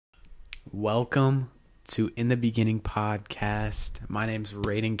Welcome to In the Beginning podcast. My name's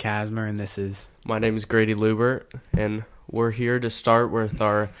Raiden Kasmer, and this is... My name is Grady Lubert, and we're here to start with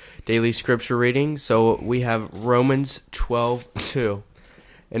our daily scripture reading. So we have Romans 12:2,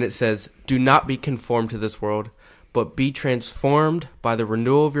 and it says, "Do not be conformed to this world, but be transformed by the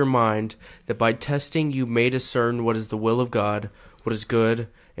renewal of your mind, that by testing you may discern what is the will of God, what is good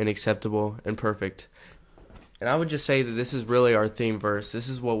and acceptable and perfect." And I would just say that this is really our theme verse. This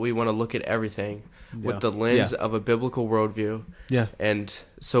is what we want to look at everything with the lens of a biblical worldview. Yeah. And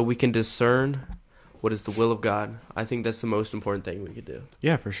so we can discern what is the will of God. I think that's the most important thing we could do.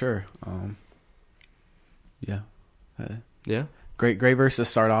 Yeah, for sure. Yeah. Yeah? Great verse to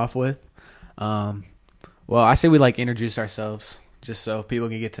start off with. Well, I say we introduce ourselves just so people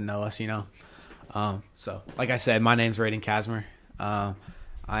can get to know us, So, like I said, my name's Raiden Kasmer.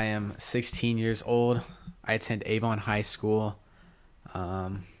 I am 16 years old. I attend Avon High School.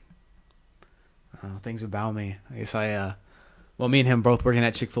 Things about me. I guess me and him both working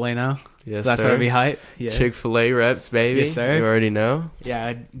at Chick-fil-A now. Yes, So that's sir. what I be hype. Yeah. Chick-fil-A reps, baby. Yes, sir. You already know. Yeah,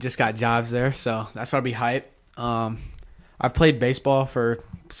 I just got jobs there, so that's why I be hype. I've played baseball for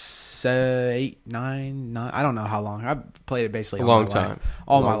 8, 9, I don't know how long. I've played it basically A all long my time. life.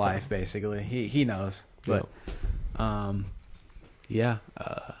 All my Long time. life, basically. He knows. But, I'm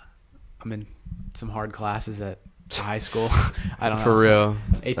in some hard classes at high school. I don't know. For real.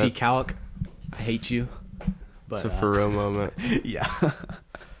 AP Calc, I hate you. But, It's a for real moment. Yeah.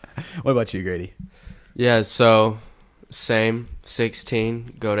 What about you, Grady? Yeah, so same,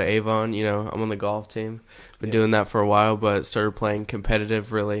 16, go to Avon. I'm on the golf team. Been doing that for a while, but started playing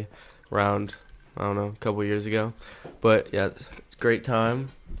competitive really around, a couple years ago. But yeah, it's a great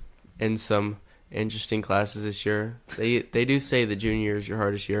time and some interesting classes this year. They do say the junior year is your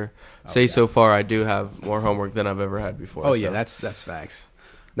hardest year. So far I do have more homework than I've ever had before. Oh, so yeah, that's facts.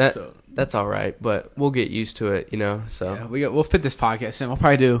 That's all right, but we'll get used to it, so. Yeah, we'll fit this podcast in. We'll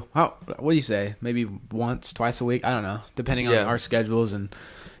probably do, what do you say, maybe once, twice a week? I don't know, depending on our schedules and,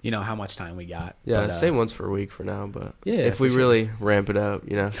 how much time we got. Yeah, but, say once per week for now, but yeah, if we for really ramp it up,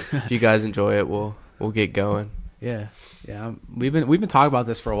 if you guys enjoy it, we'll get going. Yeah. We've been talking about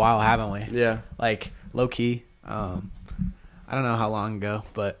this for a while, haven't we? Yeah. Low key. I don't know how long ago,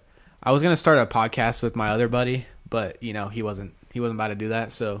 but I was gonna start a podcast with my other buddy, but he wasn't about to do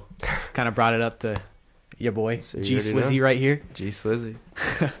that, so kind of brought it up to your boy So G Swizzy right here. G Swizzy.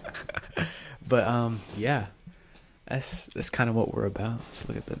 But yeah, that's kind of what we're about. Let's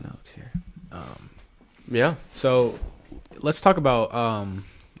look at the notes here. Yeah. So let's talk about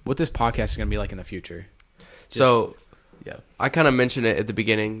what this podcast is gonna be like in the future. So Yeah. I kind of mentioned it at the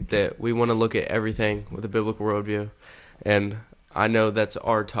beginning that we want to look at everything with a biblical worldview, and I know that's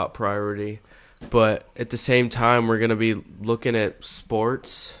our top priority. But at the same time, we're going to be looking at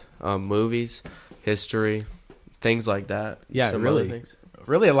sports, movies, history, things like that. Yeah, Some really. other things.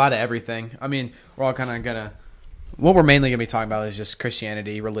 Really a lot of everything. I mean, we're all kind of gonna. What we're mainly gonna be talking about is just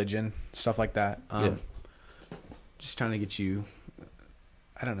Christianity, religion, stuff like that. Just trying to get you.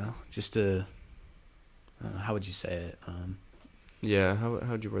 I don't know. Just to. How would you say it? Yeah,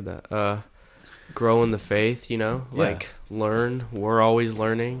 how'd you word that? Grow in the faith, learn. We're always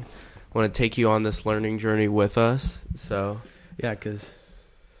learning. Want to take you on this learning journey with us. So yeah, because.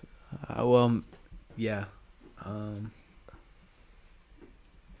 Yeah.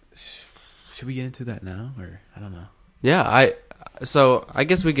 Should we get into that now, or I don't know? yeah, I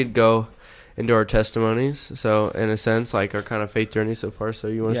guess we could go into our testimonies. So in a sense, our kind of faith journey so far. So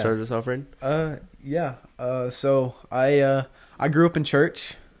you want to start us off, Raiden? Yeah. So I grew up in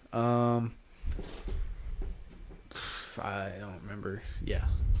church. I don't remember. Yeah,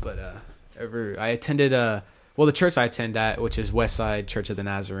 but I attended the church I attend at, which is Westside Church of the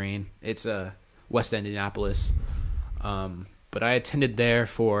Nazarene. It's West Indianapolis. But I attended there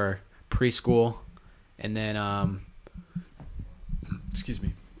for preschool, and then excuse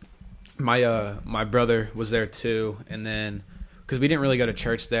me. My brother was there too, and then because we didn't really go to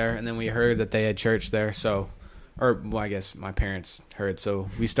church there, and then we heard that they had church there, I guess my parents heard, so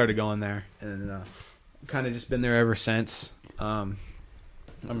we started going there, and kind of just been there ever since. I'm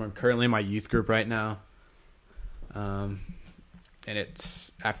currently in my youth group right now, and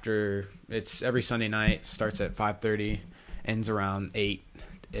it's every Sunday night, starts at 5:30, ends around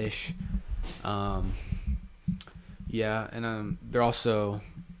 8-ish. Yeah, and they're also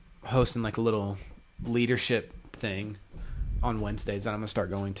hosting a little leadership thing on Wednesdays that I'm gonna start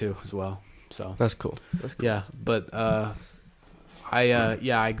going to as well. So That's cool. yeah, but I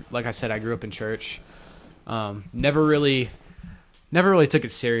like I said, I grew up in church. Never really took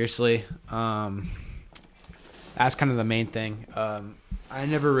it seriously. That's kind of the main thing. I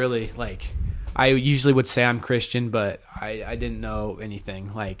never really like. I usually would say I'm Christian, but I didn't know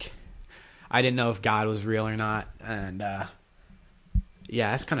anything. Like, I didn't know if God was real or not, and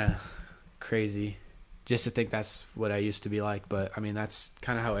yeah, that's kind of crazy. Just to think that's what I used to be like, but I mean that's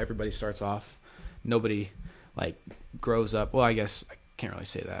kind of how everybody starts off. Nobody like grows up. Well, I guess I can't really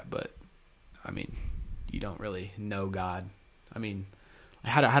say that, but I mean, you don't really know God. I mean,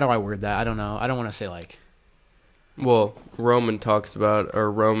 how do I word that? I don't know. I don't want to say like. Well, Romans talks about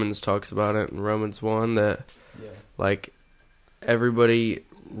it in Romans 1 that like everybody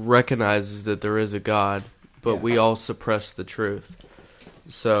recognizes that there is a God, but we all suppress the truth.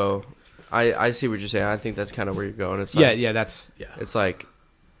 So I see what you're saying. I think that's kind of where you're going. It's like, it's like,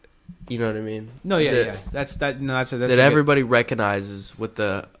 you know what I mean? No, yeah. That's that everybody recognizes with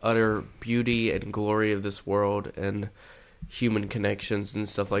the utter beauty and glory of this world and human connections and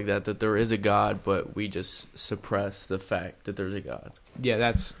stuff like that there is a God, but we just suppress the fact that there's a God.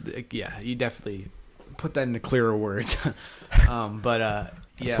 Yeah, you definitely put that into clearer words. That's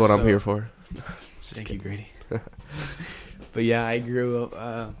what I'm here for. Thank you, Grady. But yeah, I grew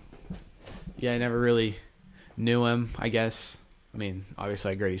up. I never really knew him, I guess. I mean,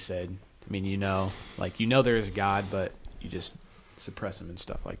 obviously, like Grady said, I mean, there is God, but you just suppress him and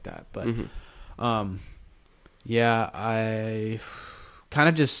stuff like that. But, yeah, I kind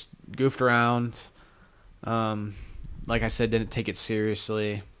of just goofed around. Like I said, didn't take it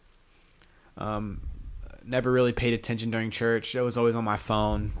seriously. Never really paid attention during church. I was always on my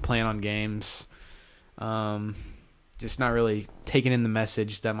phone, playing on games. Just not really taking in the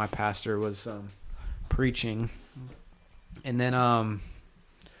message that my pastor was preaching. And then a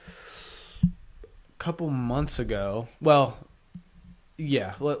couple months ago, we'll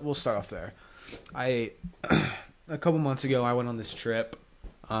start off there. A couple months ago, I went on this trip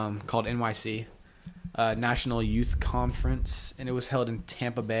called NYC, National Youth Conference, and it was held in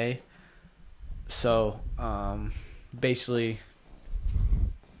Tampa Bay. So basically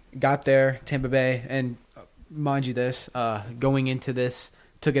got there, Tampa Bay, and mind you this, going into this,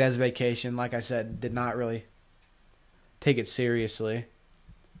 took it as a vacation. Like I said, did not really take it seriously.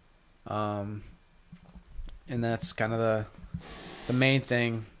 And that's kind of the main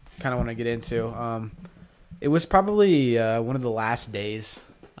thing kind of want to get into. It was probably one of the last days.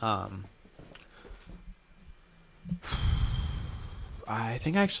 I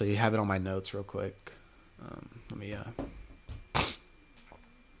think I actually have it on my notes real quick. Let me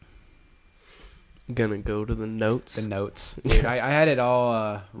gonna go to the notes. The notes. Dude, I had it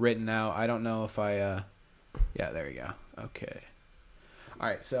all written out. I don't know if I yeah, there we go. Okay. All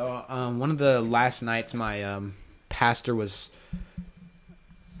right, so one of the last nights my pastor was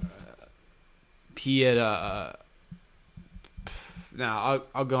he had now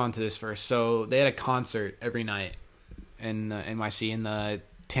I'll go on to this first. So they had a concert every night in NYC in the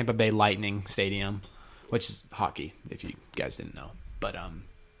Tampa Bay Lightning Stadium, which is hockey if you guys didn't know. But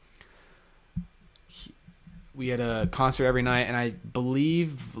we had a concert every night, and I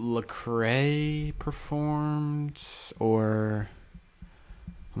believe Lecrae performed, or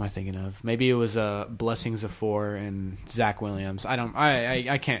what am I thinking of? Maybe it was Blessings of Four and Zach Williams.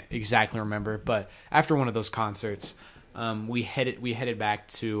 I can't exactly remember, but after one of those concerts, we headed back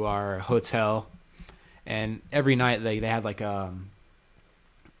to our hotel, and every night they had like a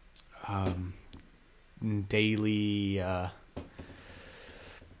daily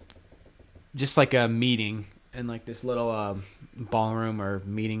just like a meeting in like this little ballroom or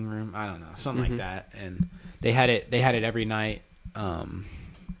meeting room, I don't know, something like that, and they had it every night.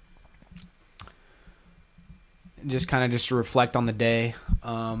 Just kind of to reflect on the day,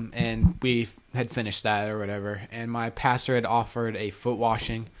 and we had finished that or whatever, and my pastor had offered a foot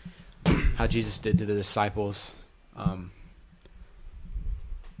washing, how Jesus did to the disciples.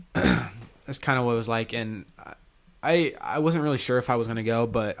 That's kind of what it was like, and I wasn't really sure if I was going to go,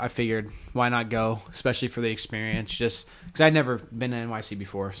 but I figured why not go, especially for the experience, just because I'd never been to NYC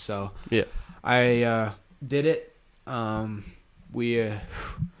before, so yeah, I did it. We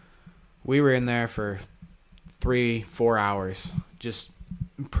were in there for 3-4 hours just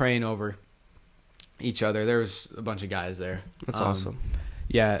praying over each other. There was a bunch of guys there. That's awesome.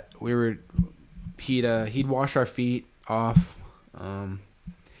 Yeah, he'd wash our feet off, and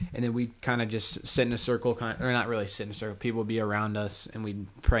then we'd kind of just sit in a circle, or not really sit in a circle. People would be around us, and we'd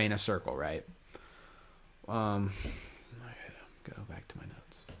pray in a circle, right? Go back to my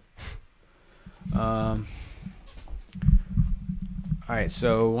notes. All right,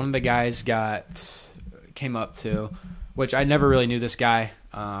 so one of the guys came up to, which I never really knew this guy,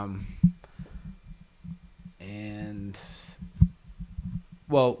 and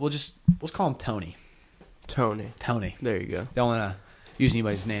well, let's call him Tony. Tony. Tony. There you go. Don't wanna. use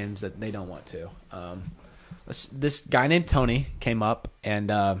anybody's names that they don't want to. This guy named Tony came up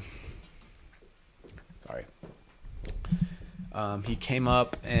and he came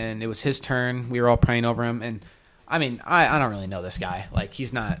up and it was his turn. We were all praying over him, and I mean, I don't really know this guy. Like,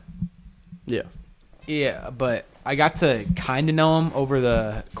 he's not. Yeah, but I got to kind of know him over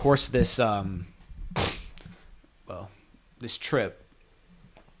the course of this this trip,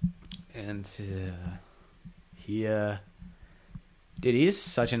 and he's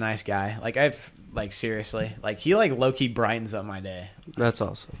such a nice guy. Like seriously, like he like low key brightens up my day. That's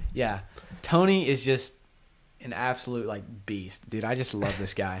awesome. Yeah, Tony is just an absolute like beast, dude. I just love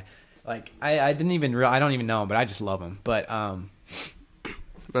this guy. Like I don't even know him, but I just love him. But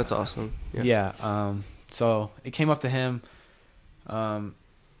that's awesome. Yeah. So it came up to him.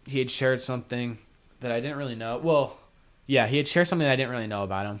 He had shared something that I didn't really know. Well, yeah, he had shared something that I didn't really know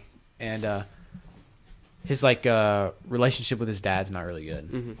about him, and his like relationship with his dad's not really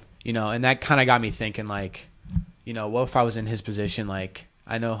good. Mm-hmm. You know, and that kind of got me thinking, like, you know, what if I was in his position? Like,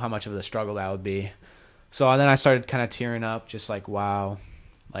 I know how much of a struggle that would be. So then I started kind of tearing up, just like, wow,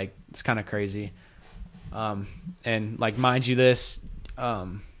 like, it's kind of crazy. And like, mind you, this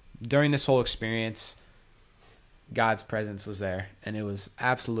during this whole experience, God's presence was there, and it was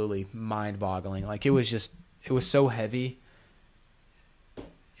absolutely mind-boggling. Like, it was so heavy.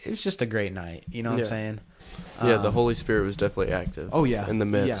 It was just a great night. You know what I'm saying? Yeah, the Holy Spirit was definitely active. Oh yeah, in the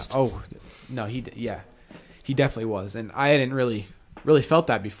midst. Yeah. Oh no, he definitely was, and I hadn't really felt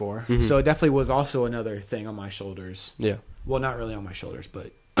that before. Mm-hmm. So it definitely was also another thing on my shoulders. Yeah. Well, not really on my shoulders,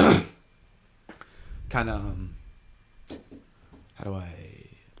 but kind of. How do I?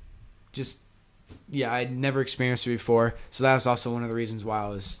 Just yeah, I'd never experienced it before, so that was also one of the reasons why I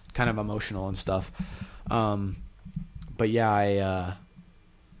was kind of emotional and stuff. But yeah, I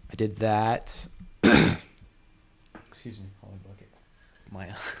did that. Excuse me, holy buckets. My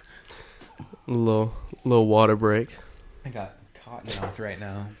little water break. I got cotton mouth right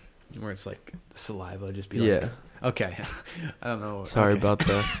now, where it's like saliva just be like, okay. I don't know. Sorry about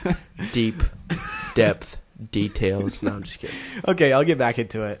the deep depth details. No, I'm just kidding. Okay, I'll get back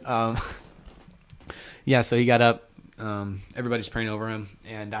into it. Yeah, so he got up. Everybody's praying over him,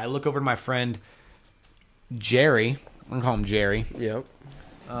 and I look over to my friend Jerry. I'm gonna call him Jerry. Yep.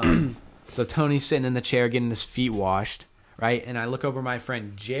 So Tony's sitting in the chair getting his feet washed, right? And I look over my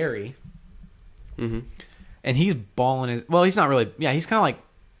friend Jerry, and he's bawling his. Well, he's not really. Yeah, he's kind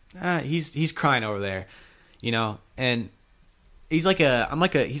of like, he's crying over there, you know. And he's like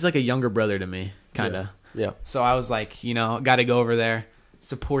he's like a younger brother to me, kind of. Yeah. So I was like, you know, got to go over there,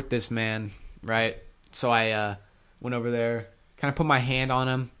 support this man, right? So I went over there, kind of put my hand on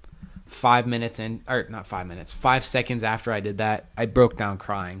him. 5 seconds after I did that, I broke down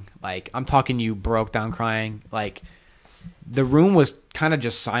crying. Like, I'm talking you broke down crying. Like, the room was kind of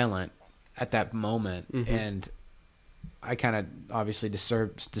just silent at that moment. And I kind of obviously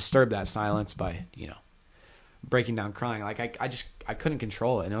disturbed that silence by, you know, breaking down crying. Like, I couldn't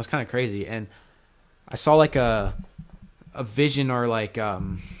control it, and it was kind of crazy. And I saw like a vision, or like a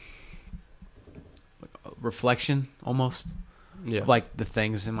reflection almost. Yeah. Like the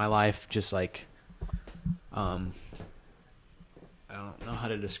things in my life, just like, I don't know how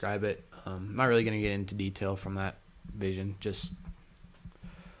to describe it. I'm not really going to get into detail from that vision, just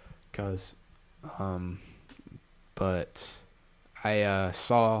because, but I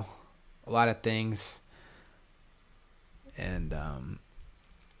saw a lot of things, and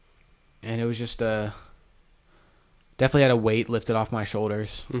it was just definitely had a weight lifted off my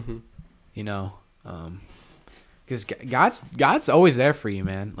shoulders, you know, because God's always there for you,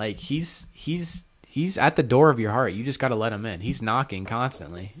 man. Like, he's at the door of your heart. You just got to let him in. He's knocking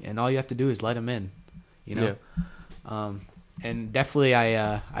constantly, and all you have to do is let him in, you know? Yeah. And definitely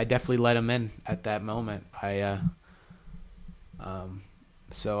I definitely let him in at that moment.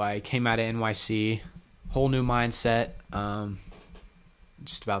 So I came out of NYC, whole new mindset,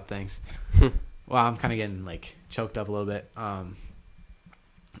 just about things. Well, I'm kind of getting like choked up a little bit.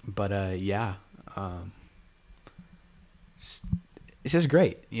 Yeah. It's just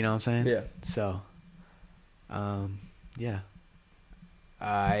great, you know what I'm saying? Yeah. So, yeah.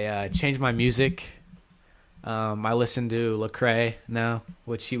 I changed my music. I listen to Lecrae now,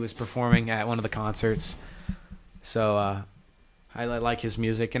 which he was performing at one of the concerts. So, I like his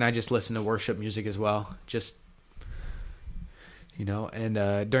music, and I just listen to worship music as well. Just, you know,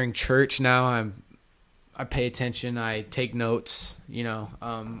 and during church now, I pay attention. I take notes. You know,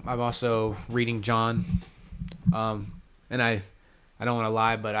 I'm also reading John. And I don't want to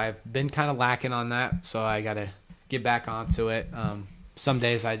lie, but I've been kind of lacking on that, so I got to get back onto it. Some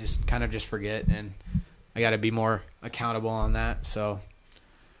days I just forget, and I got to be more accountable on that. So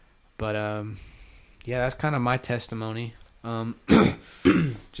But yeah, that's kind of my testimony.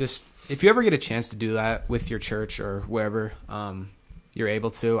 Just if you ever get a chance to do that with your church or wherever you're able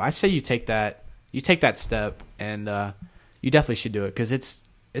to, I say you take that step, and you definitely should do it because it's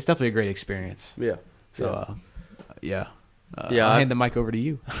definitely a great experience. Yeah. So yeah. Yeah, I'll hand the mic over to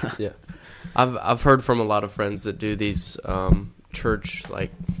you. Yeah, I've heard from a lot of friends that do these church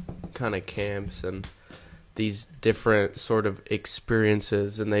like kind of camps and these different sort of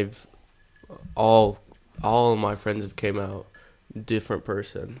experiences, and they've all of my friends have came out different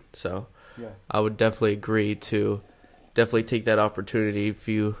person. So Yeah. I would definitely agree to definitely take that opportunity if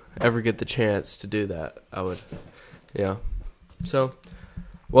you ever get the chance to do that. I would, yeah. So,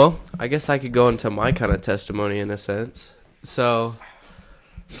 well, I guess I could go into my kind of testimony in a sense. So,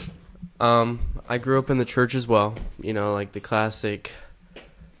 I grew up in the church as well, you know, like the classic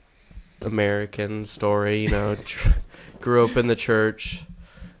American story, you know, grew up in the church.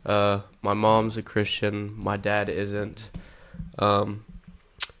 My mom's a Christian, my dad isn't.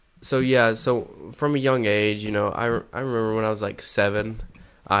 So yeah, so from a young age, you know, I remember when I was like 7,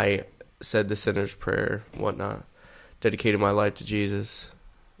 I said the sinner's prayer, whatnot, dedicated my life to Jesus,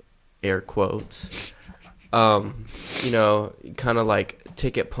 air quotes. You know, kind of like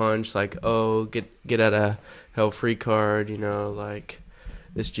ticket punch, like, oh, get out of hell free card, you know, like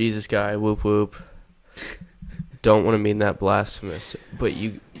this Jesus guy, whoop whoop. Don't want to mean that blasphemous, but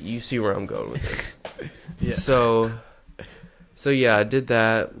you see where I'm going with this. Yeah. So yeah, I did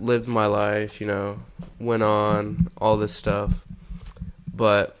that, lived my life, you know, went on, all this stuff.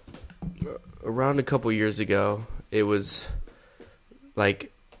 But around a couple years ago, it was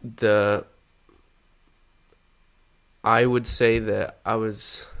like I would say that I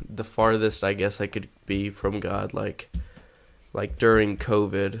was the farthest I guess I could be from God, like during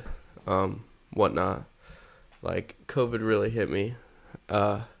COVID, whatnot. Like COVID really hit me,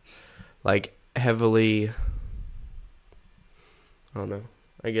 like heavily. I don't know.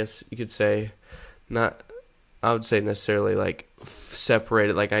 I guess you could say, not. I would say necessarily like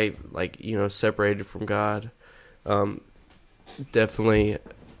separated, separated from God. Definitely.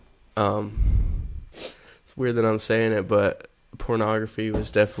 It's weird that I'm saying it, but pornography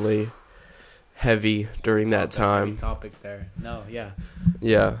was definitely heavy during that time. Topic there. No, yeah.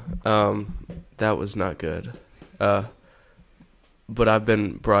 Yeah. That was not good. But I've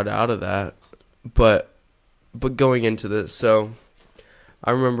been brought out of that. But going into this, so I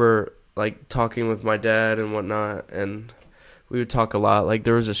remember like talking with my dad and whatnot, and we would talk a lot. Like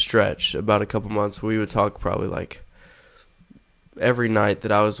there was a stretch about a couple months where we would talk probably like every night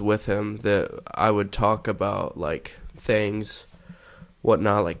that I was with him, that I would talk about like things,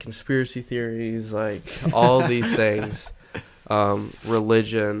 whatnot, like conspiracy theories, like all these things,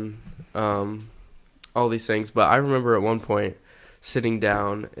 religion, all these things. But I remember at one point sitting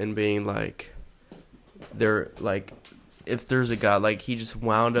down and being like, if there's a God, like he just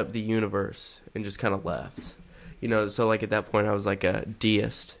wound up the universe and just kind of left, you know. So like at that point I was like a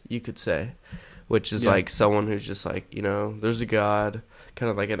deist, you could say, which is like someone who's just like, you know, there's a God, kind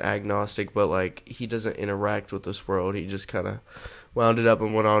of like an agnostic, but like he doesn't interact with this world. He just kind of wound it up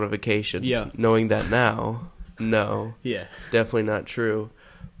and went on a vacation. Yeah. Knowing that now, no. Yeah. Definitely not true.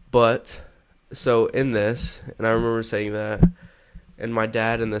 But so in this, and I remember saying that, and my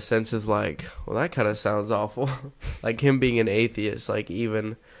dad in the sense of like, well, that kind of sounds awful. Like him being an atheist, like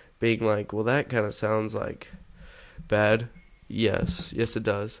even being like, well, that kind of sounds like bad. Yes, it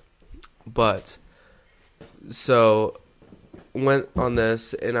does. But so went on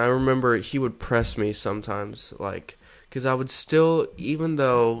this, and I remember he would press me sometimes, like, because I would still, even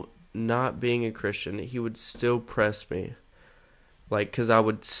though not being a Christian, he would still press me, like, because I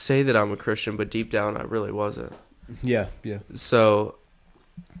would say that I'm a Christian, but deep down I really wasn't. Yeah. So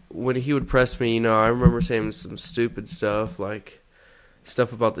when he would press me, you know, I remember saying some stupid stuff, like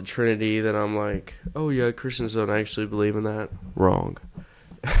stuff about the Trinity, that I'm like, oh yeah, Christians don't actually believe in that. Wrong.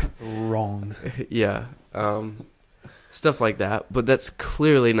 Yeah. Stuff like that, but that's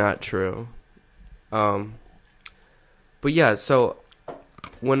clearly not true. But yeah, so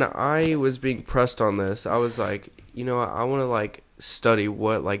when I was being pressed on this, I was like, you know, I want to like study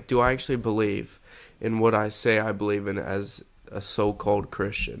what, like, do I actually believe in what I say I believe in as a so-called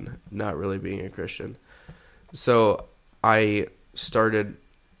Christian, not really being a Christian. So I started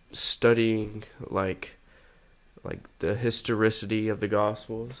studying like the historicity of the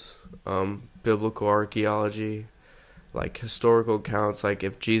Gospels, biblical archaeology, like historical accounts, like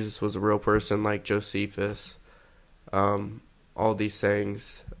if Jesus was a real person, like Josephus, all these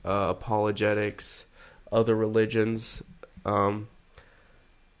things, apologetics, other religions,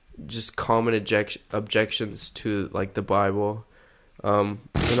 just common objections to like the Bible, and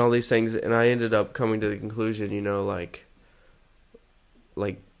all these things. And I ended up coming to the conclusion, like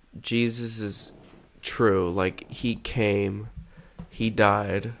Jesus is true. Like, he came, he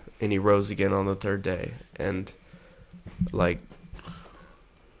died, and he rose again on the third day. And, like,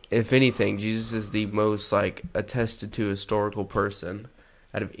 if anything, Jesus is the most, like, attested to historical person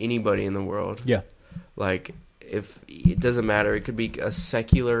out of anybody in the world. Yeah. Like, if it doesn't matter, it could be a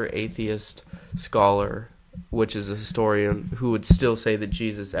secular atheist scholar, which is a historian, who would still say that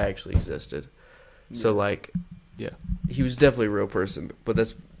Jesus actually existed. Yeah. So, like, yeah, he was definitely a real person, but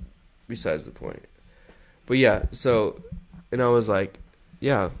that's besides the point. But yeah, so, and I was like,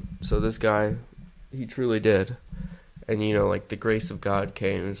 yeah, so this guy, he truly did. And, like, the grace of God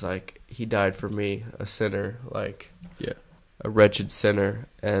came. It's like, he died for me, a sinner, like, yeah, a wretched sinner,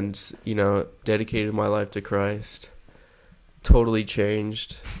 and, dedicated my life to Christ. Totally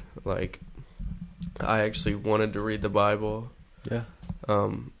changed. Like, I actually wanted to read the Bible. Yeah.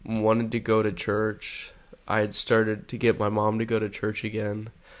 Wanted to go to church. I had started to get my mom to go to church again.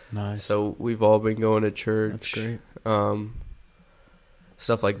 Nice. So we've all been going to church. That's great.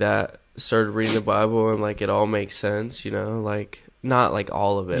 Stuff like that. Started reading the Bible, and, like, it all makes sense, like, not like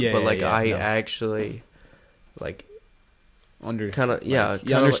all of it, but like I actually, like, kind of, yeah,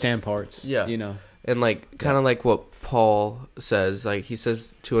 you understand parts, yeah, and like kind of like what Paul says, like, he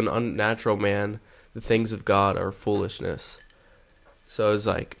says, to an unnatural man, the things of God are foolishness. So it's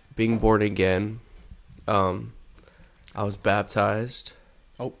like being born again. I was baptized.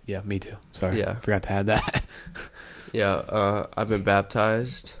 Oh yeah, me too. Sorry, yeah, forgot to add that. Yeah, I've been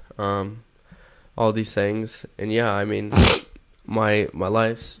baptized. All these things, and yeah, I mean, my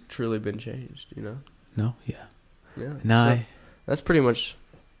life's truly been changed. No, yeah. No, so that's pretty much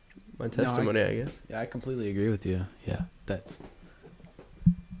my testimony, no, I guess. Yeah, I completely agree with you. Yeah, that's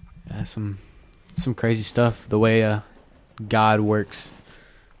some crazy stuff. The way God works.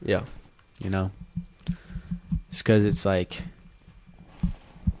 Yeah, just because it's like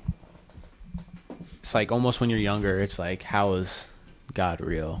almost when you're younger, it's like, how is God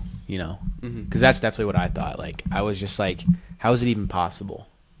real? Because that's definitely what I thought. Like, I was just like, how is it even possible?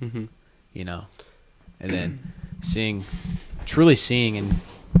 Mm-hmm. And then truly seeing and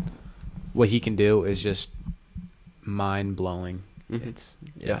what he can do is just mind blowing. Mm-hmm. It's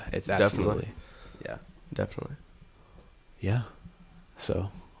absolutely, definitely. Yeah. So,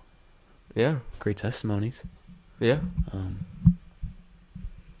 yeah, great testimonies. Yeah.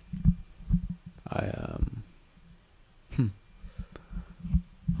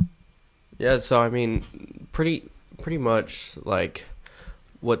 Yeah, so I mean, pretty much like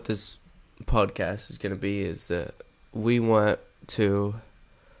what this podcast is going to be is that we want to,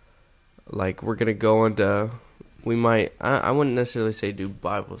 like, we're going to go into, we might, I wouldn't necessarily say do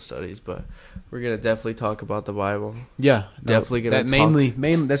Bible studies, but we're going to definitely talk about the Bible. Yeah. Definitely going to talk.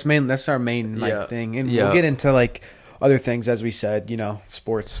 That's our main thing. And we'll get into, like, other things, as we said,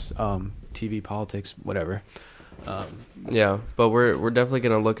 sports, TV, politics, whatever. Yeah, but we're definitely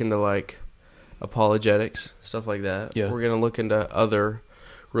going to look into, like, apologetics, stuff like that. Yeah. We're going to look into other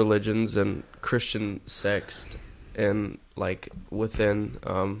religions and Christian sects and, like, within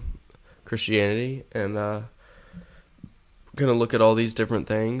Christianity, and going to look at all these different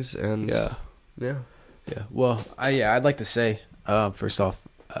things. And yeah. Well, I'd like to say, first off,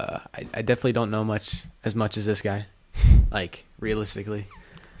 I definitely don't know as much as this guy, like, realistically.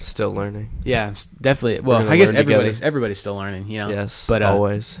 Still learning. Yeah, I'm definitely. Well, I guess everybody's still learning, Yes, but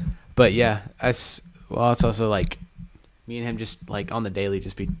always. But yeah, it's also like me and him just, like, on the daily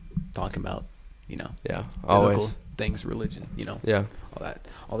just be talking about, yeah, always things, religion, yeah,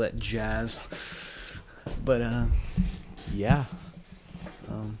 all that jazz. But yeah,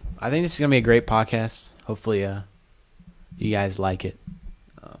 I think this is gonna be a great podcast. Hopefully, you guys like it,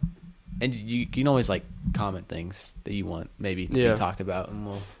 and you can always, like, comment things that you want maybe to be talked about, and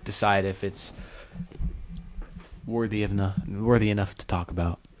we'll decide if it's worthy enough to talk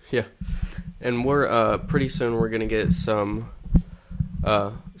about. Yeah, and we're pretty soon we're gonna get some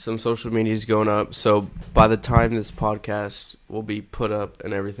social medias going up. So by the time this podcast will be put up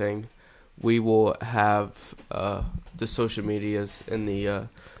and everything, we will have the social medias in the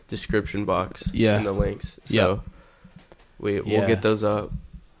description box. Yeah, and the links. So we'll get those up.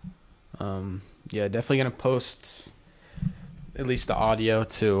 Definitely gonna post at least the audio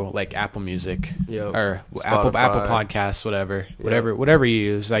to, like, Apple Music, or Apple Podcasts, whatever you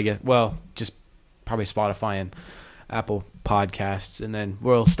use, I guess. Well, just probably Spotify and Apple Podcasts, and then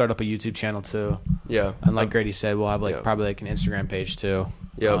we'll start up a YouTube channel too. Yeah, and like Grady said, we'll have, like, probably, like, an Instagram page too.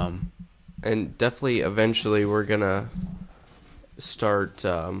 Yep. And definitely eventually we're gonna start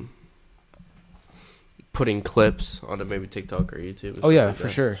putting clips onto maybe TikTok or YouTube. and Oh stuff yeah, like for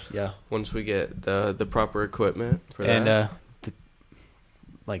that. sure. Yeah. Once we get the proper equipment for And that.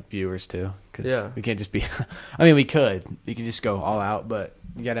 like viewers too, because Yeah. we can't just be. I mean, we could just go all out, but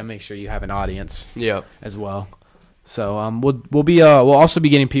you got to make sure you have an audience Yeah. as well. So we'll also be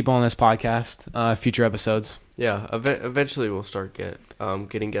getting people on this podcast, future episodes. Yeah. Eventually we'll start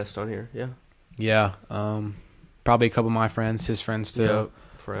getting guests on here. Yeah. Yeah, probably a couple of my friends, his friends too. Yeah.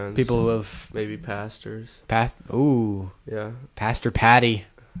 Friends. People who have Maybe pastors. Pastor Patty.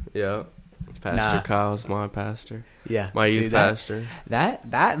 Yeah. Pastor Nah. Kyle's my pastor. Yeah, My youth dude, pastor.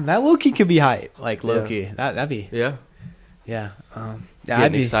 That low key could be hype. Like low Yeah. key, that'd be Yeah. yeah.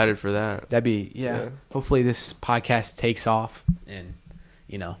 Getting excited for that. That'd be yeah. Hopefully this podcast takes off, and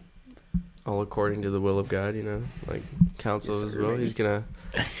All according to the will of God, like counsel Yes, of his sir. will. He's gonna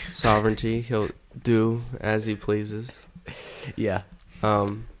sovereignty. He'll do as he pleases. yeah.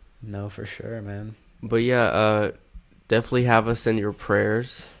 Um, No, for sure, man. but yeah, definitely have us in your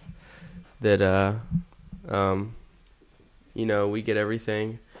prayers that we get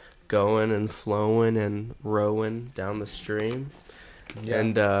everything going and flowing and rowing down the stream.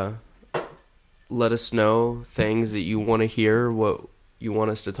 And let us know things that you want to hear, what you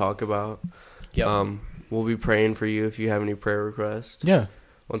want us to talk about. yeah, We'll be praying for you if you have any prayer requests. yeah.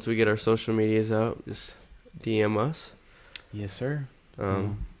 Once we get our social medias out, just DM us. Yes, sir.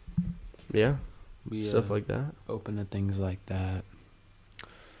 Yeah, We stuff like that. open to things like that.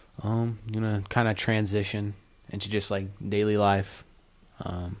 Gonna kind of transition into just like daily life.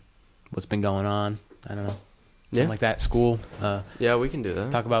 What's been going on? I don't know. Something Yeah, like that. School. yeah, we can do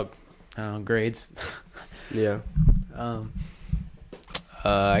that. Talk about I don't know, grades. Yeah,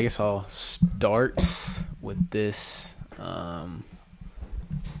 I guess I'll start with this. I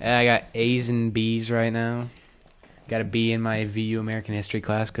got A's and B's right now. Got a B in my VU American History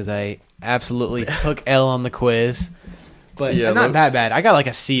class because I absolutely took L on the quiz. But Yeah, not that bad. I got like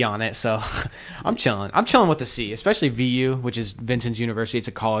a C on it, so I'm chilling. I'm chilling with the C, especially VU, which is Vincennes University. It's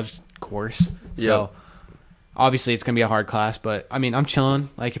a college course. So obviously it's going to be a hard class, but I mean, I'm chilling.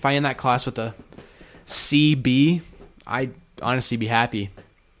 Like if I end that class with a CB, I'd honestly be happy.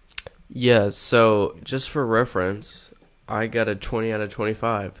 Yeah, so just for reference, I got a 20 out of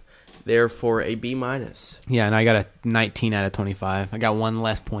 25. Therefore, a B minus. Yeah, and I got a 19 out of 25. I got one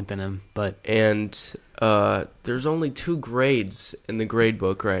less point than him, but And there's only 2 grades in the grade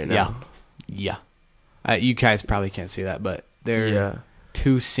book right now. yeah. You guys probably can't see that, but they're Yeah.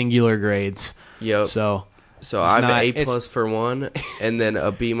 2 singular grades. Yep. So So it's I have not- an A it's- plus for one, and then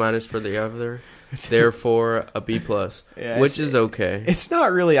a B minus for the other. Therefore, a B plus, Yeah, which is okay, it's not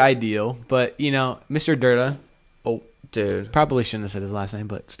really ideal, but Mr. Durda, dude. probably shouldn't have said his last name,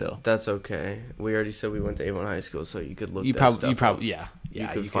 but still. That's okay. We already said we went to Avon High School, so you could look. You that probably, stuff you probably, up. yeah, You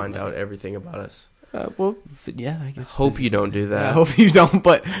yeah. could find out everything about us. Well, yeah, I guess. Hope you don't do that. I hope you don't,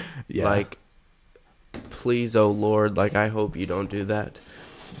 but yeah. Like, please, oh Lord, like I hope you don't do that.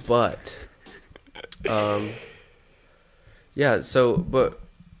 But, yeah. So, but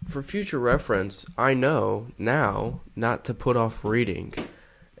for future reference, I know now not to put off reading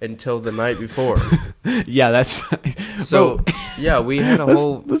until the night before. yeah, that's So, yeah, we had a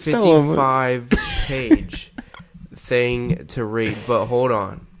whole let's tell 'em. 55-page thing to read. But hold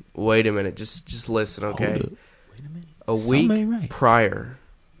on. Wait a minute. Just listen, okay? Hold up. Wait a minute. A Something ain't right.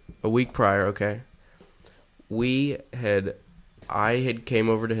 week prior, okay? I had came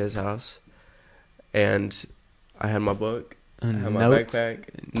over to his house, and I had my book, I had my Notes.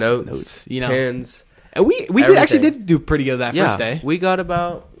 backpack, notes, Notes, pens. And we everything. did do pretty good that first day. We got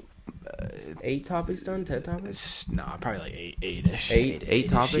about 8 topics done, 10 topics? No, probably like eight-ish. Eight Eight-ish,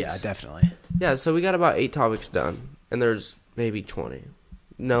 topics? Yeah, definitely. Yeah, so we got about 8 topics done, and there's maybe 20.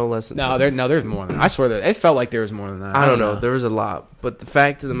 No, less than 20. There's more than that. I swear that it felt like there was more than that. I don't know. There was a lot. But the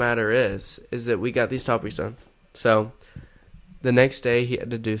fact of the matter is that we got these topics done. So the next day he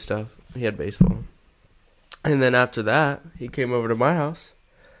had to do stuff. He had baseball. And then after that, he came over to my house.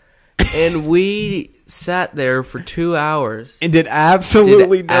 And we sat there for 2 hours. And did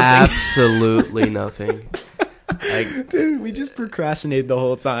absolutely Did nothing. absolutely nothing. Like, Dude, we just procrastinated the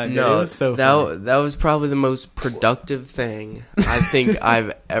whole time. Dude. It no, was so funny. that was probably the most productive thing I think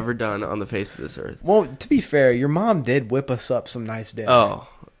I've ever done on the face of this earth. Well, to be fair, your mom did whip us up some nice dinner. Oh,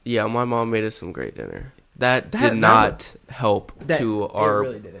 yeah, my mom made us some great dinner. That That did not help to it our,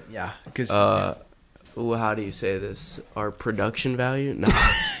 really didn't. Yeah, because how do you say this? Our production value? No.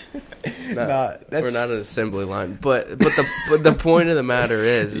 We're not an assembly line. But the point of the matter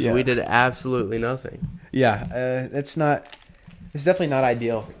is Yeah. we did absolutely nothing. yeah, it's definitely not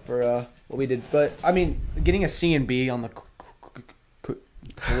ideal for what we did. But I mean, getting a C and B on the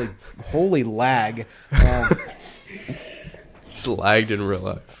Holy lag. Just lagged in real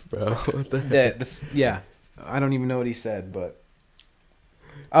life, bro. What the heck? Yeah. I don't even know what he said, but...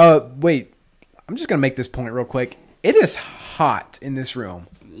 wait. I'm just going to make this point real quick. It is hot in this room.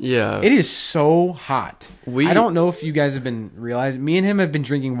 Yeah. It is so hot. I don't know if you guys have been realizing. Me and him have been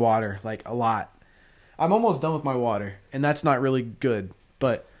drinking water, like, a lot. I'm almost done with my water, and that's not really good.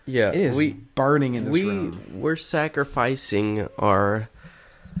 But yeah, it is burning in this room. We're sacrificing our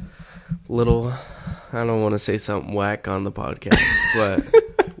little... I don't want to say something whack on the podcast,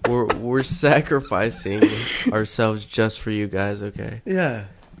 but we're sacrificing ourselves just for you guys, okay? Yeah.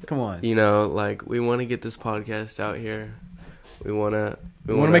 Come on. You know, like, we want to get this podcast out here. We want to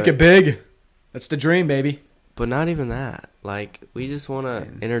make it big. That's the dream, baby. But not even that. Like, we just want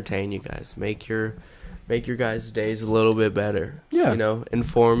to entertain you guys. Make your guys' days a little bit better. Yeah. You know,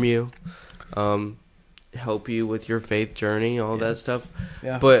 inform you, help you with your faith journey, all that stuff.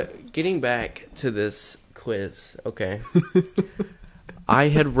 Yeah. But getting back to this quiz, okay. I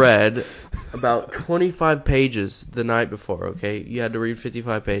had read about 25 pages the night before, okay? You had to read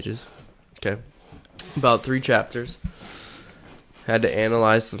 55 pages, okay? About 3 chapters. Had to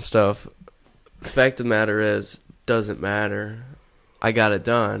analyze some stuff. The fact of the matter is, doesn't matter. I got it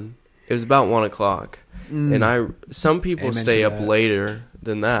done. It was about 1 o'clock. And some people Amen stay to up that. later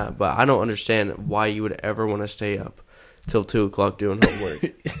than that, but I don't understand why you would ever want to stay up till 2 o'clock doing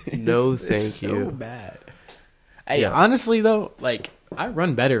homework. No, thank it's you. So bad. Hey, Yeah. honestly though, like I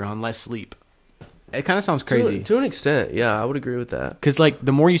run better on less sleep. It kind of sounds crazy. To an extent, yeah, I would agree with that. Because like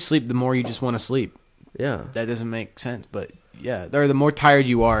the more you sleep, the more you just want to sleep. Yeah. That doesn't make sense, but yeah, or the more tired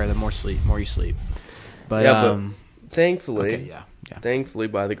you are, the more you sleep. But Yeah, but thankfully, okay, yeah. thankfully,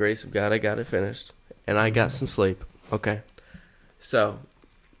 by the grace of God, I got it finished, and I got some sleep. Okay, so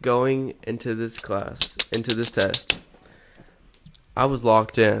going into this class, into this test, I was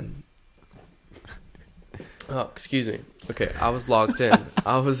locked in. Oh, excuse me. Okay, I was locked in.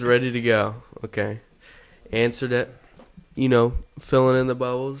 I was ready to go. Okay, answered it. You know, filling in the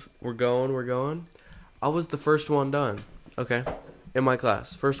bubbles. We're going. I was the first one done. Okay, in my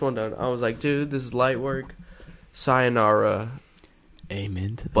class, first one done. I was like, dude, this is light work. Sayonara.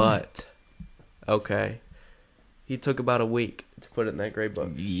 Amen to that. But, okay, he took about a week to put it in that grade book.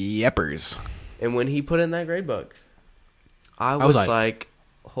 Yeppers. And when he put it in that grade book, I was like,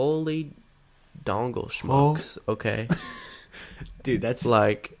 holy dongle smokes, okay? Dude, that's...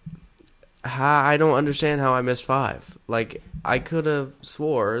 Like, I don't understand how I missed 5. Like, I could have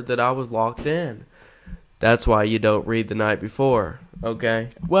swore that I was locked in. That's why you don't read the night before, okay?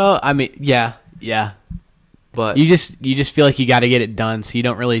 Well, I mean, yeah. But You just feel like you got to get it done, so you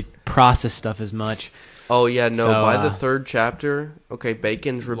don't really process stuff as much. oh yeah, no. So, by the 3rd chapter, okay,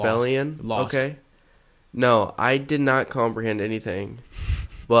 Bacon's rebellion. Lost. Okay, no, I did not comprehend anything,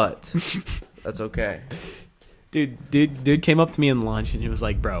 but that's okay. Dude came up to me in lunch and he was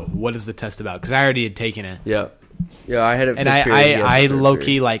like, "Bro, what is the test about?" Because I already had taken it. Yeah, I had it. And I low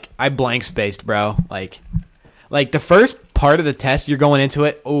key like I blank spaced, bro. Like the first part of the test, you're going into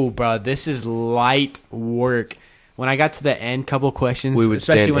it. Oh, bro, this is light work. When I got to the end, couple questions, We would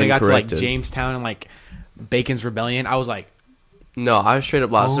especially stand when I got to like incorrected. Jamestown and like Bacon's Rebellion, I was like, No, I was straight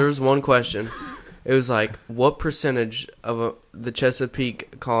up lost. Oh. There was one question. It was like, what percentage of the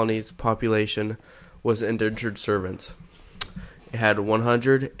Chesapeake colony's population was indentured servants? It had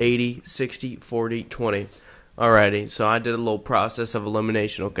 100, 80, 60, 40, 20. Alrighty, so I did a little process of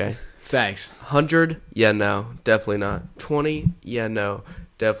elimination, okay? "Thanks." 100, yeah, no, definitely not. 20, yeah, no,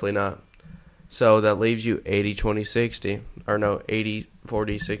 definitely not. So that leaves you 80, 20, 60. Or no, 80,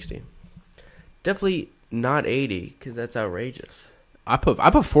 40, 60. Definitely not 80, because that's outrageous. I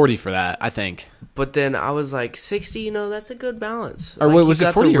put 40 for that, I think. But then I was like, 60, you know, that's a good balance. Or like, what you was it,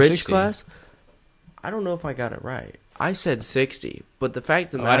 got 40 the or rich 60? class? I don't know if I got it right. I said 60, but the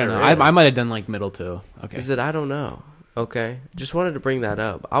fact of the I matter don't know. I is, might have done like middle too. Okay. is that I don't know. Okay, just wanted to bring that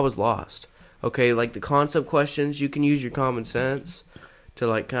up. I was lost. Okay, like the concept questions, you can use your common sense to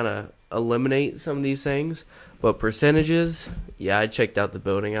like kind of eliminate some of these things. But percentages, yeah, I checked out the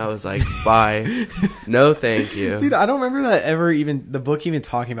building. I was like, bye, no, thank you. Dude, I don't remember that ever the book even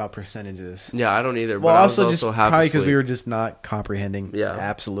talking about percentages. Yeah, I don't either. Well, but I also was just also half probably because asleep. we were just not comprehending Yeah.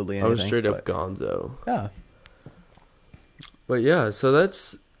 absolutely I anything. was straight up but, gonzo. yeah. But yeah, so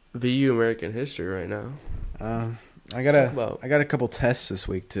that's VU American history right now. I about- got a couple tests this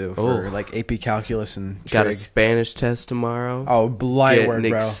week too Oh. for like AP Calculus and Got a Trig. Spanish test tomorrow. Oh, light work,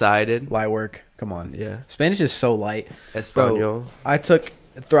 Getting bro. excited. Light work. Come on. Yeah. Spanish is so light. Espanol. I took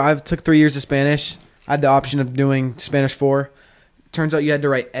 3 years of Spanish. I had the option of doing Spanish 4. Turns out you had to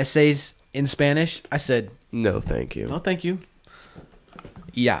write essays in Spanish. I said, No, thank you. "No, thank you."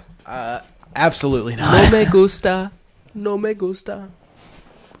 Yeah. Absolutely No not. me gusta. No me gusta.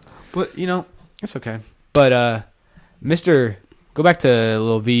 But, it's okay. But, go back to a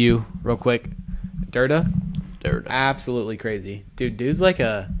little VU real quick. Durda. Absolutely crazy. Dude's like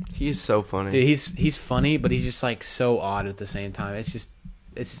He's so funny. Dude, he's funny, but he's just like so odd at the same time.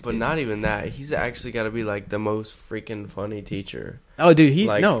 But not even that. He's actually got to be like the most freaking funny teacher. Oh, dude,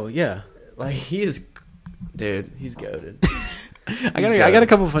 yeah. Like he is, dude. He's goated. I got a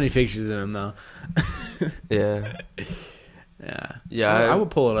couple funny pictures of him though. Yeah. Yeah. I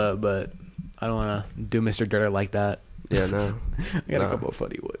would pull it up, but I don't want to do Mr. Durda like that. Yeah, no. I got a couple of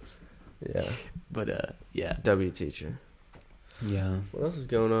funny ones. Yeah. But yeah. W teacher. Yeah. What else is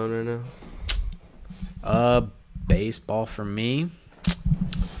going on right now? Baseball for me.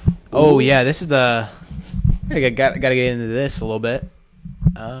 Oh yeah, this is I gotta get into this a little bit.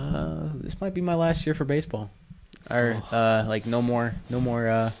 This might be my last year for baseball, or like no more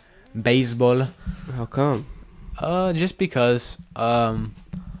baseball. How come? Just because. Well,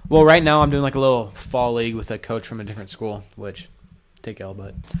 right now I'm doing like a little fall league with a coach from a different school, which take L,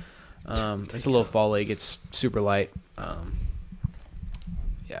 but it's a little fall league. It's super light.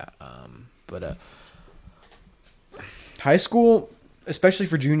 But high school, especially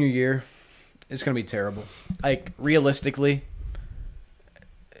for junior year, is going to be terrible. Like, realistically,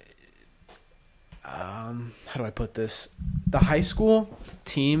 how do I put this? The high school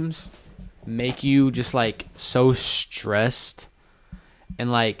teams make you just, like, so stressed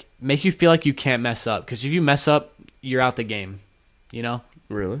and, like, make you feel like you can't mess up. Because if you mess up, you're out the game, you know?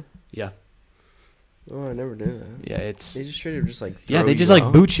 Really? Yeah. Oh, I never knew that. Yeah, it's... They just straight up just, like, yeah, they just,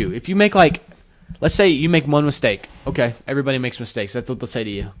 like, boot you. If you make, like... Let's say you make one mistake. Okay, everybody makes mistakes. That's what they'll say to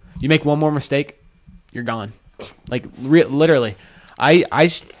you. You make one more mistake, you're gone. Like, literally. I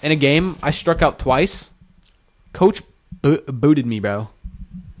in a game, I struck out twice. Coach booted me, bro.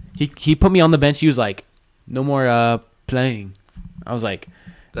 He put me on the bench. He was like, no more playing. I was like...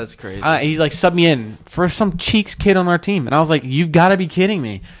 That's crazy. He's like, sub me in for some Cheeks kid on our team. And I was like, you've got to be kidding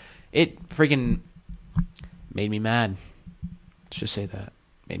me. It freaking made me mad. Let's just say that.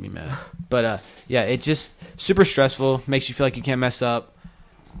 Made me mad. But, yeah, it just super stressful. Makes you feel like you can't mess up.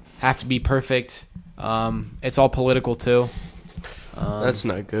 Have to be perfect. It's all political, too. That's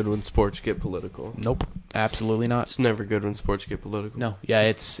not good when sports get political. Nope. Absolutely not. It's never good when sports get political. No. Yeah,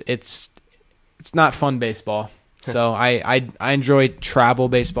 it's not fun baseball. So I enjoy travel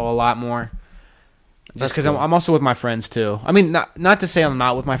baseball a lot more. Just because I'm also with my friends too. I mean, not to say I'm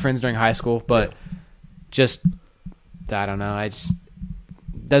not with my friends during high school, but just I don't know. I just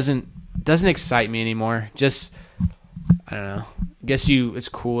doesn't excite me anymore. Just I don't know. I guess it's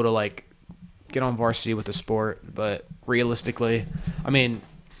cool to like get on varsity with the sport, but realistically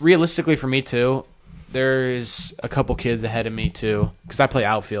for me too, there's a couple kids ahead of me too because I play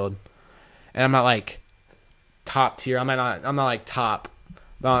outfield, and I'm not like top tier. I'm not like top,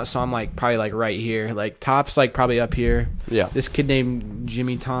 so I'm like probably like right here. Like top's like probably up here. Yeah. This kid named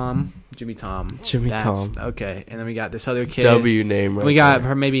Jimmy Tom. Okay, and then we got this other kid. W name. Right. We got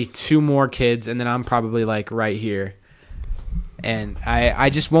maybe two more kids, and then I'm probably like right here. And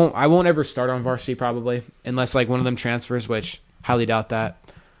I just won't. I won't ever start on varsity probably unless like one of them transfers, which highly doubt that.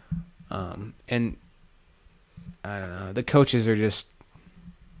 And I don't know. The coaches are just.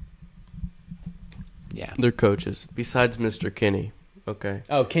 Yeah. They're coaches. Besides Mr. Kinney. Okay.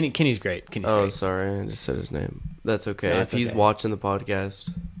 Oh, Kenny's great. Great. Sorry. I just said his name. That's okay. No, if he's watching the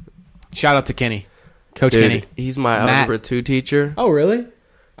podcast. Shout out to Kenny. Coach Dude, Kenny. He's my Algebra 2 teacher. Oh, really?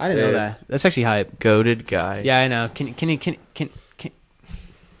 I didn't know that. That's actually hype. Goated guy. Yeah, I know. Kenny.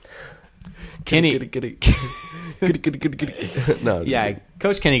 No. Yeah,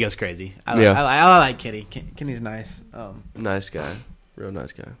 Coach Kenny goes crazy. I like Kenny. Kenny's nice. Nice guy. Real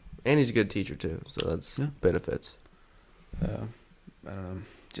nice guy. And he's a good teacher too, so that's benefits. I don't know.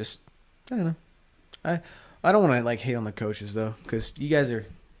 I don't know. I don't want to like hate on the coaches though, because you guys are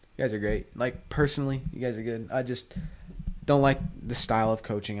great. Like personally, you guys are good. I just don't like the style of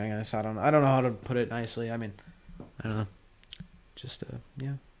coaching. I guess I don't know how to put it nicely. I mean, I don't know. Just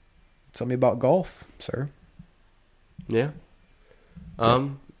yeah. Tell me about golf, sir. Yeah.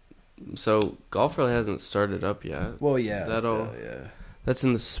 So golf really hasn't started up yet. Well, yeah. That's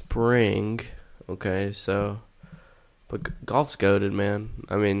in the spring. Okay, so but golf's goated, man.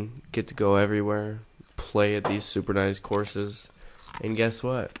 I mean, get to go everywhere, play at these super nice courses, and guess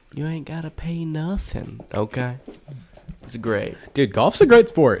what? You ain't gotta pay nothing. Okay, it's great, dude. Golf's a great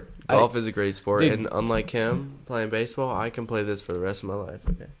sport. Golf is a great sport, dude. And unlike him playing baseball, I can play this for the rest of my life.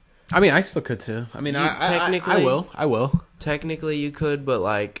 Okay. I mean, I still could too. I mean, I will. Technically, you could, but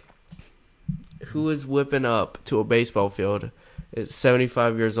like, who is whipping up to a baseball field is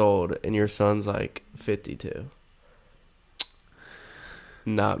 75 years old and your son's like 52.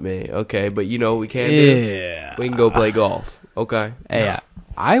 Not me. Okay, but you know what we can do? Yeah. We can go play golf. Okay. Hey,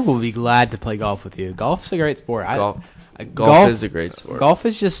 I will be glad to play golf with you. Golf's a great sport. Golf is a great sport. Golf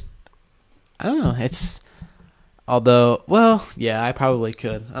is just, I don't know. Although, well, yeah, I probably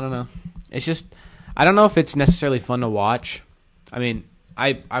could. I don't know. It's just, I don't know if it's necessarily fun to watch. I mean,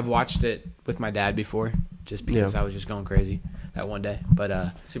 I've watched it with my dad before, just because I was just going crazy that one day.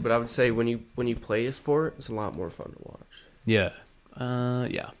 But see, but I would say when you play a sport, it's a lot more fun to watch. Yeah.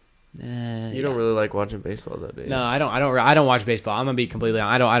 Yeah. You don't really like watching baseball though, do you? No, I don't watch baseball. I'm gonna be completely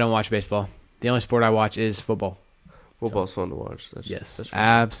honest. I don't watch baseball. The only sport I watch is football. Football's fun to watch. That's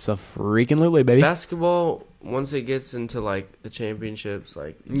abso-freaking-lutely, baby. Basketball, once it gets into like the championships,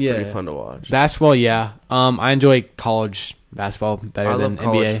 like it's pretty fun to watch. Basketball, yeah. I enjoy college basketball better than NBA. I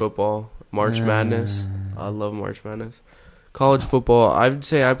love college football. March Madness. I love March Madness. College football, I would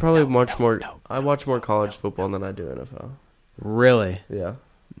say I probably watch more. I watch more college football than I do NFL. Really? Yeah.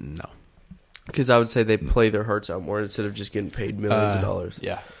 No. Because I would say they play their hearts out more instead of just getting paid millions of dollars.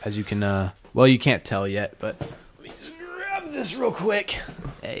 Yeah. As you can, well, you can't tell yet, but let me just grab this real quick.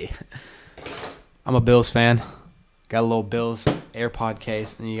 Hey. I'm a Bills fan. Got a little Bills AirPod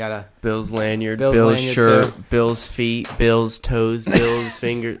case, and you got a Bills lanyard, Bills Bills lanyard shirt, too. Bills feet, Bills toes, Bills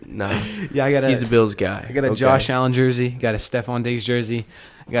finger. Nah. Yeah, he's a Bills guy. I got a Josh Allen jersey, got a Stephon Diggs jersey,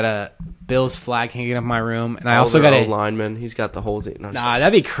 I got a Bills flag hanging up in my room, and I also got a lineman. He's got the whole team. Nah,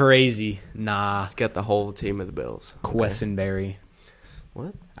 that'd be crazy. Nah, he's got the whole team of the Bills. Quessenberry.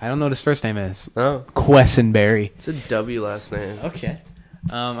 What? I don't know what his first name is. Oh, Quessenberry. It's a W last name. Okay.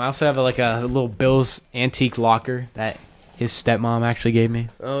 I also have a little Bills antique locker that his stepmom actually gave me.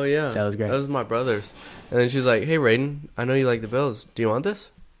 Oh yeah, that was great. That was my brother's, and then she's like, "Hey, Raiden, I know you like the Bills. Do you want this?"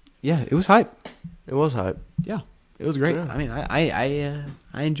 Yeah, it was hype. It was hype. Yeah, it was great. Yeah. I mean,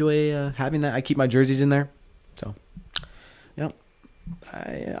 I enjoy having that. I keep my jerseys in there, so yep.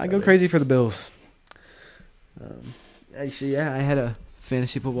 I go crazy for the Bills. Actually, yeah, I had a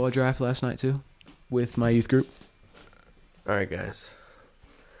fantasy football draft last night too, with my youth group. All right, guys,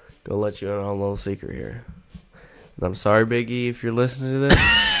 gonna let you in on a little secret here. And I'm sorry, Biggie, if you're listening to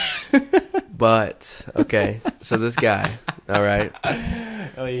this. But okay, so this guy, all right.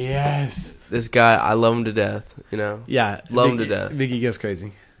 Oh yes. This guy, I love him to death. You know. Yeah, love him to death. Biggie goes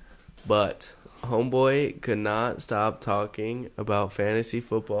crazy. But homeboy could not stop talking about fantasy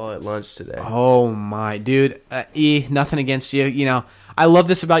football at lunch today. Oh my dude, nothing against you. You know, I love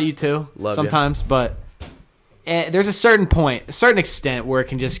this about you too. Love sometimes, but there's a certain point, a certain extent where it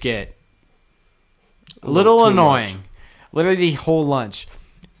can just get a little annoying. Much. Literally the whole lunch.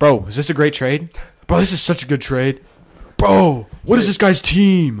 Bro, is this a great trade? Bro, this is such a good trade. Bro, what is this guy's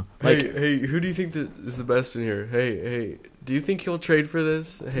team? Like, hey, who do you think is the best in here? Hey, do you think he'll trade for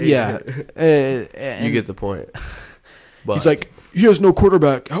this? Hey, yeah. You get the point. But he's like, he has no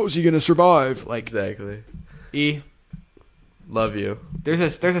quarterback. How is he going to survive? Like, exactly. Love you. There's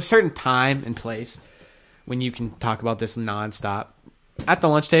a certain time and place when you can talk about this nonstop. At the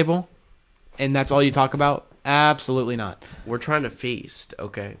lunch table, and that's all you talk about? Absolutely not. We're trying to feast,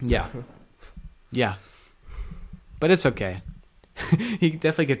 okay? Yeah. Yeah. But it's okay. He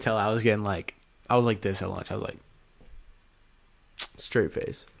definitely could tell I was like this at lunch. I was like, straight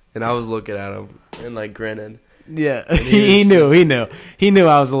face. And I was looking at him and like grinning. Yeah. He knew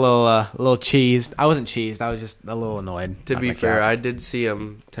I was a little cheesed. I wasn't cheesed. I was just a little annoyed. To be fair, I did see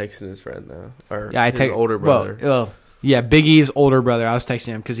him texting his friend though. Or yeah, his older brother. Well, yeah, Big E's older brother. I was texting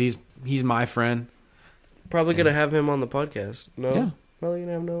him because he's my friend. Probably gonna have him on the podcast. No, yeah. Probably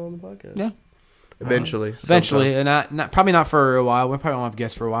gonna have Noah on the podcast. Yeah, eventually, and not probably not for a while. We probably won't have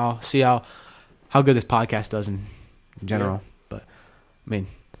guests for a while. See how good this podcast does in general. Yeah. But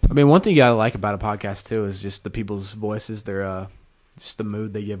I mean, one thing you gotta like about a podcast too is just the people's voices. They're just the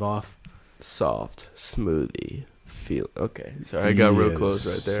mood they give off. Soft, smoothie, feel. Okay, sorry, I got real close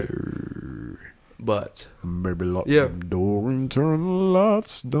right there. Sir. But maybe lock the door and turn the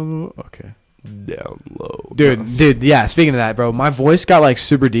lights down. Okay. Down low. Dude, yeah, speaking of that, bro, my voice got like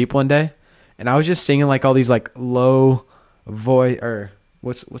super deep one day, and I was just singing like all these like low voice or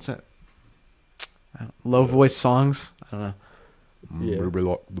what's that? Low voice songs. I don't know. Yeah. Maybe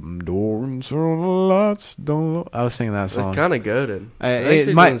lock the door and turn the lights down. I was singing that song. It's kind of good. It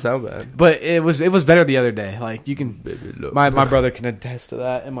actually doesn't sound bad. But it was better the other day. Like you can, my brother can attest to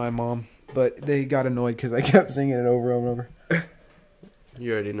that, and my mom. But they got annoyed because I kept singing it over and over.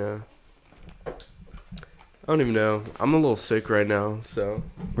 You already know. I don't even know. I'm a little sick right now, so.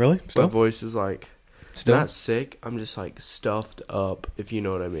 Really? My voice is like. Still? Not sick. I'm just like stuffed up, if you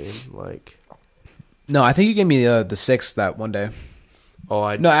know what I mean. Like. No, I think you gave me the 6th that one day.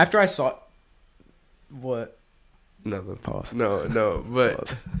 Oh, No, after I saw... What? Nothing. Pause. No, but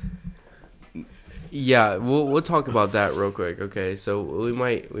Pause. yeah, we'll talk about that real quick. Okay, so we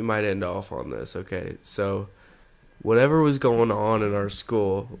might end off on this. Okay, so whatever was going on in our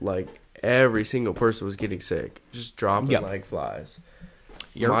school, like every single person was getting sick, just dropping Yep. like flies.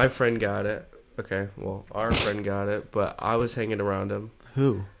 Yerp. My friend got it. Okay, well, our friend got it, but I was hanging around him.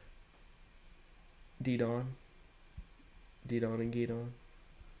 Who? Didon and Gidon.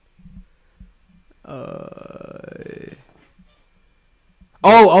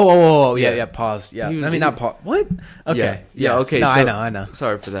 Yeah. Pause. Yeah. He was- I mean, not pause. What? Okay. Yeah, okay, No, so- I know.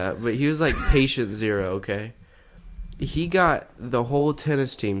 Sorry for that, but he was like patient zero. Okay, he got the whole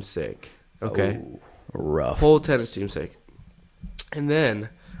tennis team sick. Okay, Oh, rough. whole tennis team sick, and then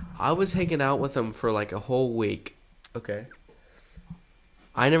I was hanging out with him for like a whole week. Okay,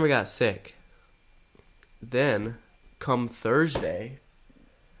 I never got sick. Then, come Thursday,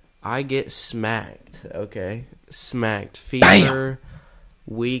 I get smacked. Okay, smacked. Fever,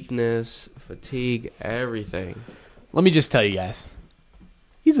 weakness, fatigue, everything. Let me just tell you guys.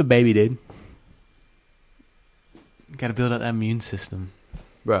 He's a baby, dude. Got to build up that immune system.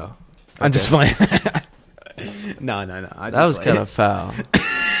 Bro, I'm just playing. No. that was kind of foul.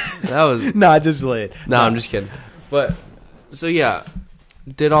 That was No, I just played. no. I'm just kidding. But so yeah,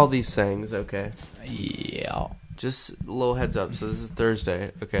 did all these things. Okay, Yeah. just a little heads up. So this is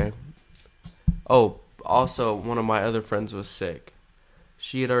Thursday. Okay. Oh, also one of my other friends was sick.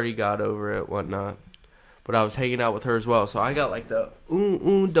 She had already got over it, whatnot. But I was hanging out with her as well, so I got like the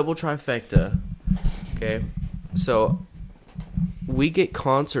double trifecta. Okay, so we get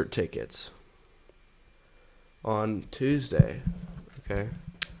concert tickets on Tuesday. Okay,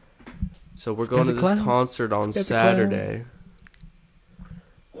 so we're This going guy's to a this clown. concert on This guy's a clown. Saturday.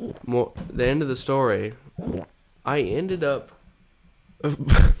 The end of the story, I ended up.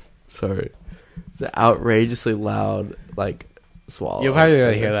 Sorry, it's an outrageously loud like swallow. You'll probably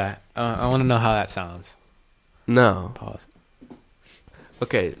already hear that. I want to know how that sounds. No. Pause.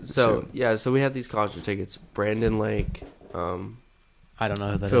 Okay, so Shoot. yeah, so we had these concert tickets. Brandon Lake, I don't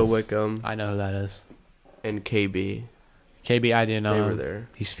know who that is. Phil Wickham, I know who that is. and KB. KB, I didn't know. They were him. there.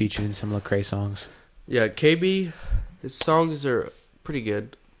 He's featured in some Lecrae songs. Yeah, KB, his songs are pretty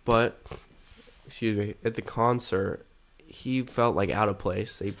good, but excuse me, at the concert, he felt like out of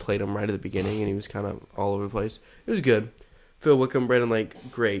place. They played him right at the beginning, and he was kind of all over the place. It was good. Phil Wickham, Brandon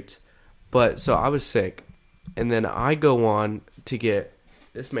Lake, great. But so I was sick, and then I go on to get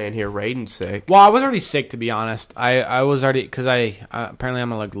this man here, Raiden, sick. Well, I was already sick, to be honest. I was already, because apparently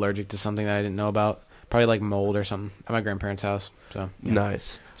I'm like allergic to something that I didn't know about. Probably like mold or something at my grandparents' house. So yeah.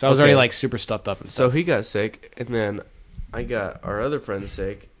 Nice. So I was Okay. already like super stuffed up and So stuff. he got sick, and then I got our other friend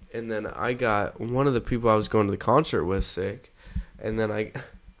sick, and then I got one of the people I was going to the concert with sick, and then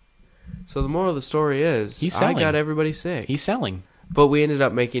So the moral of the story is, He's I selling. got everybody sick. He's selling. But we ended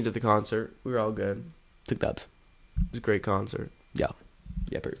up making it to the concert. We were all good. Took dubs. It was a great concert.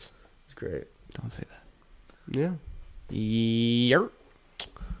 Yepers. It was great. Don't say that. Yeah. Yerp.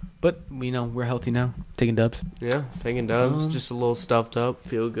 But we know we're healthy now. Taking dubs. Yeah. Taking dubs. Just a little stuffed up.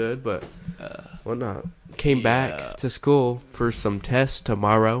 Feel good, but whatnot. Came back to school for some tests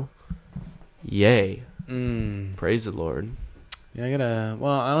tomorrow. Yay. Praise the Lord. Yeah,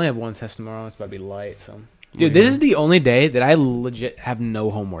 I only have one test tomorrow. It's about to be light, so. Dude, this is the only day that I legit have no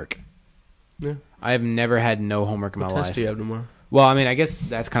homework. Yeah. I have never had no homework in What my test life. do you have tomorrow? Well, I mean, I guess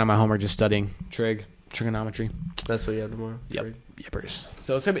that's kind of my homework, just studying trigonometry. That's what you have tomorrow? Yep. Trig? Yepers.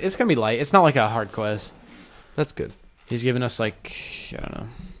 So it's gonna be light. It's not like a hard quiz. That's good. He's giving us like, I don't know.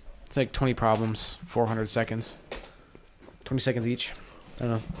 It's like 20 problems, 400 seconds. 20 seconds each. I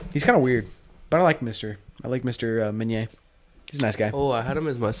don't know. He's kind of weird, but I like Mr. Meunier. He's a nice guy. Oh, I had him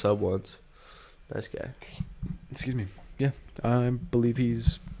as my sub once. Nice guy. Excuse me. Yeah, I believe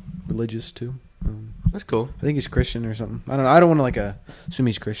he's religious too. That's cool. I think he's Christian or something. I don't know. I don't want to like assume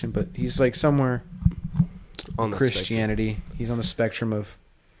he's Christian, but he's like somewhere On that Christianity. He's on the spectrum of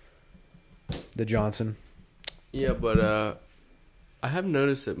the Johnson. Yeah, but I have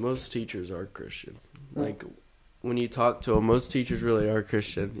noticed that most teachers are Christian. Like, when you talk to them, most teachers really are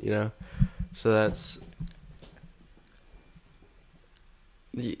Christian, you know? So that's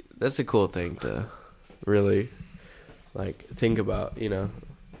a cool thing to really, like, think about, you know?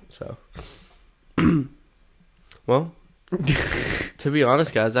 So, well, to be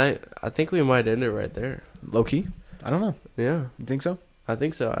honest, guys, I think we might end it right there. Low key? I don't know. Yeah, You think so? I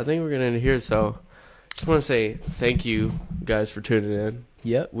think so. I think we're going to end it here, so just want to say thank you, guys, for tuning in.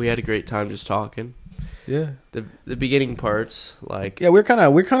 Yep. We had a great time just talking. Yeah. The beginning parts, like Yeah, we're kind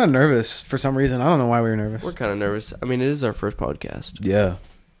of nervous for some reason. I don't know why we were nervous. we're kind of nervous. I mean, it is our first podcast. Yeah.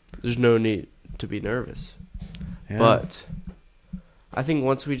 There's no need to be nervous. Yeah. But I think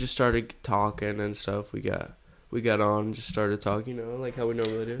once we just started talking and stuff, we got on and just started talking, like how we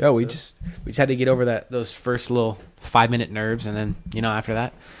normally do. yeah, we just had to get over those first little 5-minute nerves, and then after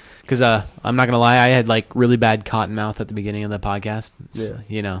that, because I'm not gonna lie, I had like really bad cotton mouth at the beginning of the podcast.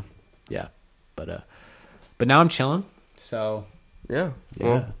 Yeah. But now I'm chilling. So yeah.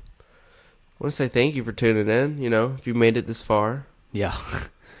 Well, I want to say thank you for tuning in. If you made it this far, yeah.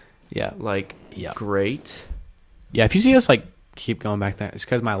 great. Yeah, if you see us like keep going back there, it's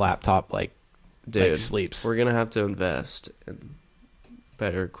because my laptop Dude, sleeps. We're gonna have to invest in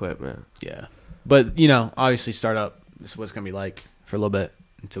better equipment. Yeah, but obviously startup. This is what it's gonna be like for a little bit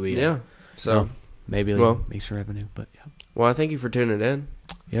until we. So maybe make some revenue, but yeah. Well, I thank you for tuning in.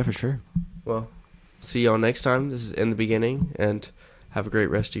 Yeah, for sure. Well, see y'all next time. This is In the Beginning, and have a great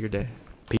rest of your day.